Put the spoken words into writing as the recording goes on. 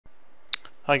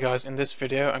Hi guys, in this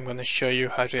video I'm going to show you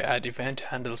how to add event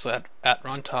handlers at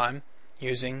runtime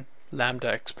using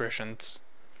Lambda expressions.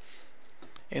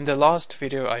 In the last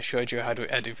video I showed you how to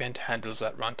add event handlers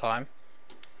at runtime,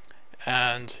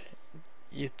 and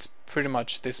it's pretty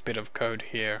much this bit of code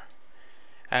here.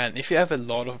 And if you have a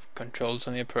lot of controls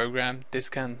on your program, this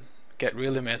can get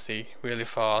really messy really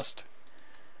fast.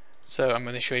 So I'm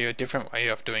going to show you a different way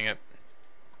of doing it.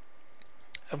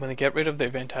 I'm going to get rid of the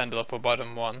event handler for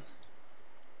bottom 1.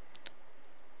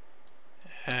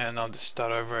 And I'll just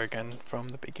start over again from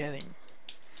the beginning.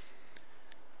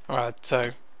 Alright, so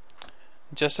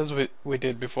just as we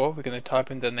did before, we're going to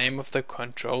type in the name of the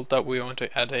control that we want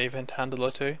to add an event handler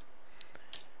to,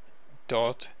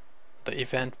 dot the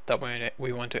event that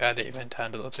we want to add an event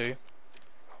handler to,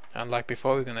 and like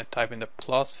before we're going to type in the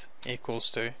plus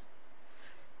equals to.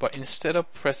 But instead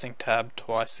of pressing tab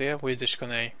twice here, we're just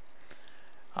going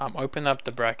to open up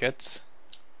the brackets,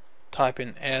 type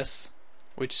in S,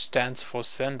 which stands for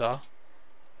sender,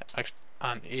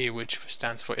 and E, which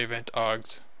stands for event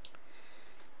args.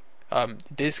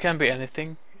 This can be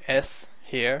anything. S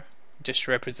here just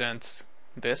represents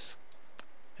this,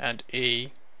 and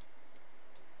E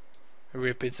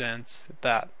represents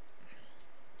that.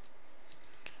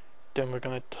 Then we're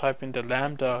going to type in the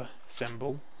lambda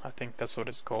symbol, I think that's what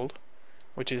it's called,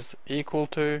 which is equal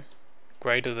to,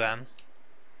 greater than,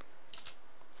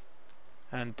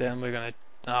 and then we're going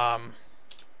to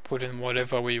put in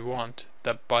whatever we want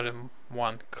that bottom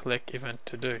 1 click event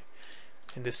to do.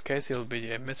 In this case it'll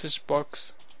be a message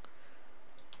box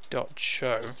dot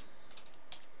show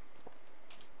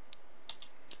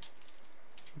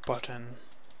button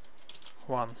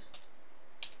 1.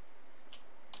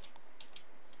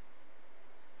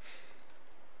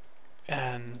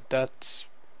 And that's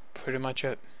pretty much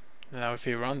it. Now if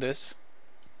you run this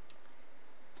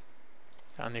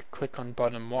and you click on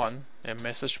button 1, a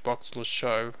message box will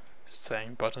show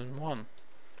saying button 1.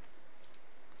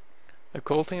 The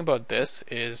cool thing about this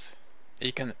is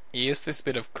you can use this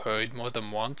bit of code more than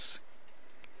once.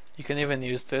 You can even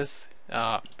use this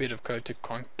bit of code to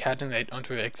concatenate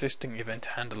onto an existing event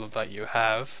handler that you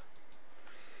have.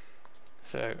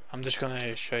 So I'm just going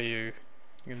to show you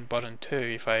in button 2,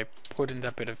 if I put in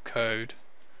that bit of code,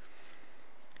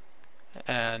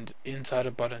 and inside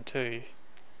of button 2,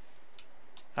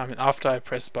 after I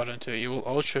press button 2, it will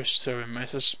also show a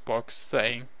message box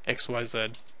saying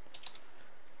XYZ.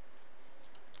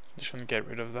 Just want to get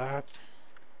rid of that.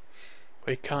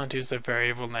 We can't use the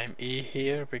variable name E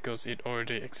here because it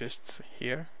already exists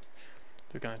here.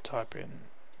 We're going to type in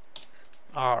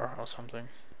R or something.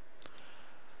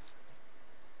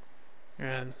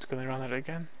 And it's going to run it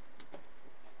again.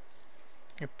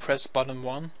 You press button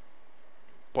 1,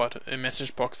 but a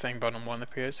message box saying button 1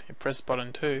 appears. You press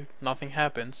button 2, nothing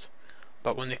happens.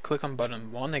 But when you click on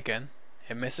button 1 again,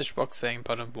 a message box saying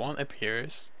button 1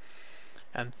 appears,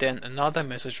 and then another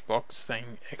message box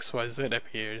saying XYZ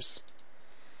appears.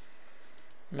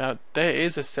 Now there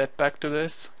is a setback to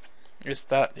this, is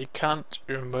that you can't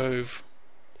remove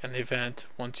an event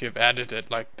once you've added it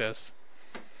like this.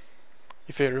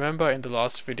 If you remember in the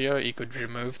last video, you could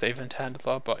remove the event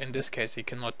handler, but in this case you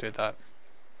cannot do that.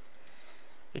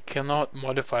 You cannot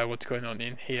modify what's going on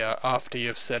in here after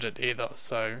you've set it either,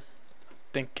 so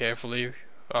think carefully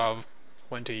of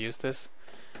when to use this.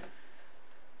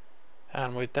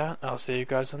 And with that, I'll see you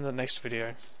guys in the next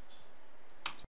video.